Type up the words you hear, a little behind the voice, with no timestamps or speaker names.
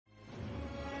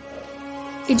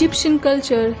Egyptian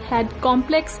culture had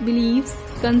complex beliefs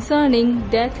concerning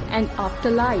death and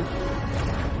afterlife.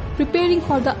 Preparing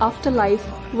for the afterlife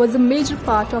was a major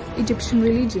part of Egyptian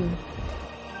religion.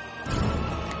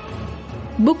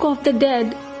 Book of the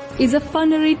Dead is a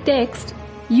funerary text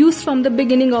used from the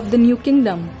beginning of the New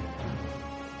Kingdom.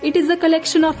 It is a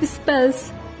collection of spells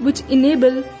which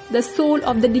enable the soul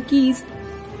of the deceased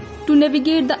to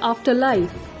navigate the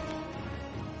afterlife.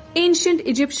 Ancient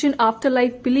Egyptian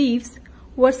afterlife beliefs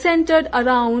were centered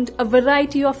around a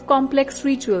variety of complex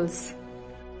rituals.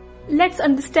 Let's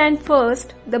understand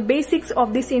first the basics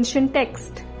of this ancient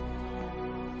text.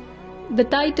 The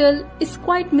title is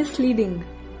quite misleading.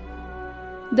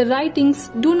 The writings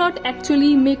do not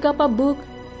actually make up a book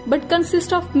but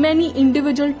consist of many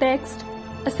individual texts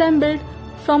assembled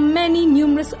from many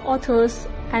numerous authors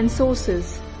and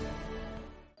sources.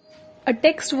 A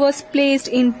text was placed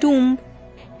in tomb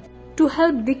to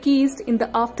help deceased in the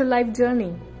afterlife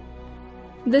journey.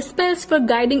 The spells were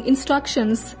guiding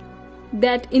instructions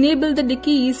that enable the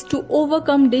deceased to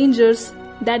overcome dangers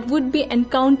that would be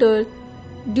encountered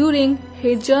during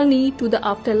his journey to the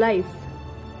afterlife.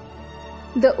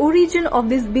 The origin of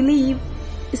this belief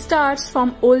starts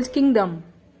from Old Kingdom.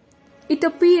 It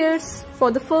appears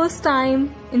for the first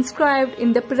time inscribed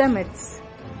in the pyramids.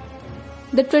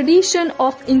 The tradition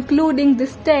of including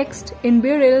this text in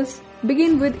burials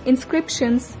began with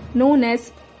inscriptions known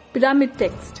as pyramid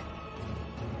text,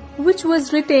 which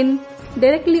was written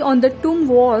directly on the tomb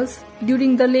walls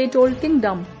during the late Old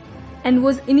Kingdom and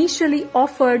was initially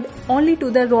offered only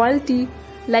to the royalty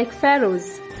like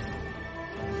pharaohs.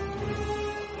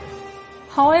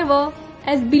 However,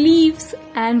 as beliefs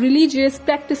and religious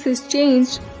practices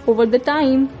changed over the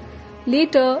time,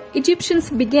 later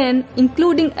Egyptians began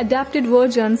including adapted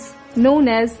versions known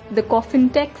as the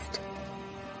coffin text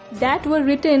that were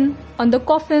written on the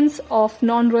coffins of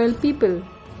non-royal people,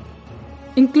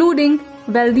 including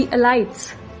wealthy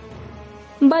elites.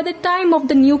 By the time of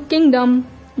the New Kingdom,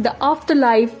 the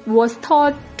afterlife was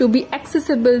thought to be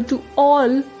accessible to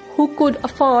all who could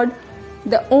afford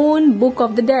their own Book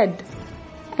of the Dead,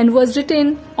 and was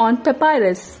written on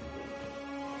papyrus.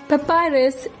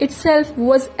 Papyrus itself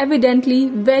was evidently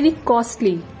very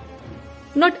costly.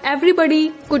 Not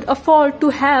everybody could afford to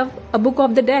have a Book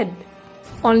of the Dead.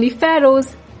 Only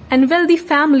pharaohs and wealthy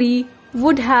family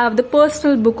would have the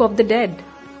personal Book of the Dead.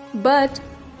 But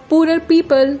poorer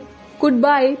people could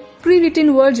buy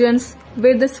pre-written versions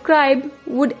where the scribe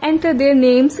would enter their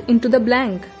names into the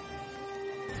blank.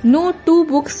 No two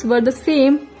books were the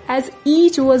same, as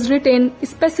each was written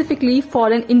specifically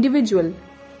for an individual.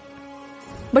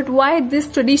 But why this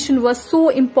tradition was so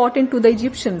important to the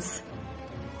Egyptians?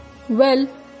 Well,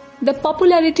 the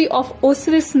popularity of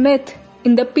Osiris myth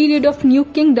in the period of New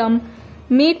Kingdom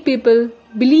made people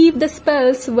believe the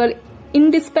spells were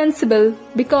indispensable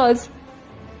because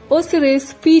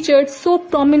Osiris featured so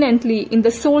prominently in the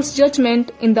soul's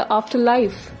judgment in the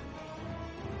afterlife.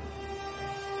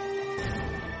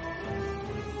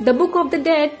 The Book of the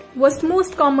Dead was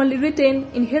most commonly written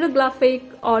in hieroglyphic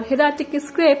or hieratic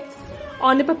script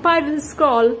on a papyrus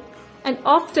scroll and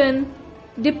often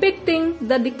depicting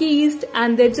the deceased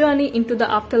and their journey into the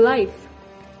afterlife.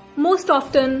 Most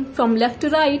often from left to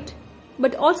right,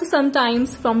 but also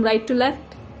sometimes from right to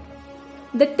left.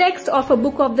 The text of a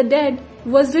Book of the Dead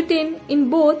was written in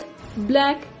both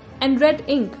black and red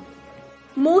ink.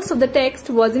 Most of the text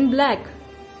was in black,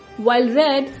 while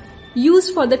red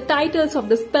used for the titles of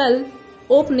the spell,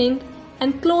 opening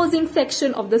and closing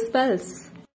section of the spells.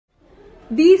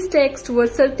 These texts were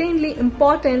certainly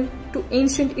important to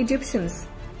ancient Egyptians,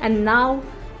 and now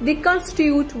they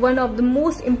constitute one of the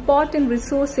most important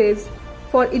resources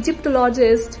for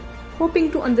Egyptologists hoping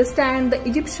to understand the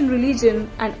Egyptian religion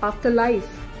and afterlife.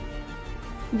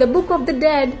 The Book of the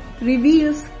Dead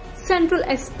reveals central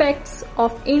aspects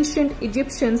of ancient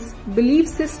Egyptians' belief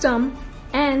system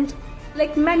and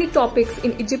like many topics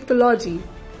in Egyptology,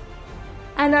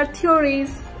 and our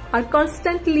theories are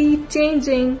constantly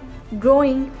changing,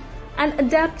 growing and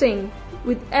adapting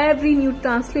with every new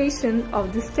translation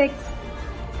of this text.